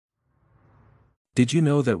Did you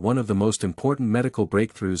know that one of the most important medical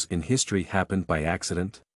breakthroughs in history happened by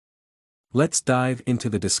accident? Let's dive into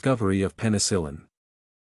the discovery of penicillin.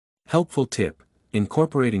 Helpful tip: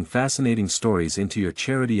 incorporating fascinating stories into your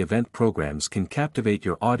charity event programs can captivate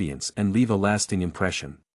your audience and leave a lasting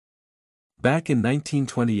impression. Back in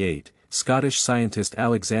 1928, Scottish scientist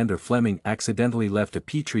Alexander Fleming accidentally left a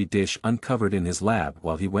petri dish uncovered in his lab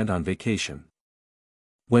while he went on vacation.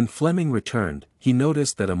 When Fleming returned, he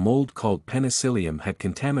noticed that a mold called penicillium had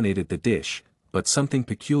contaminated the dish, but something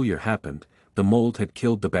peculiar happened: the mold had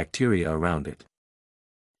killed the bacteria around it.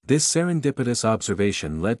 This serendipitous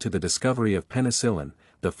observation led to the discovery of penicillin,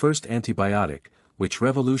 the first antibiotic, which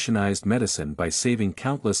revolutionized medicine by saving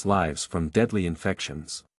countless lives from deadly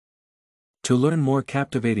infections. To learn more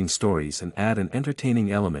captivating stories and add an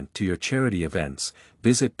entertaining element to your charity events,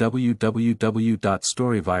 visit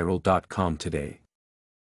www.storyviral.com today.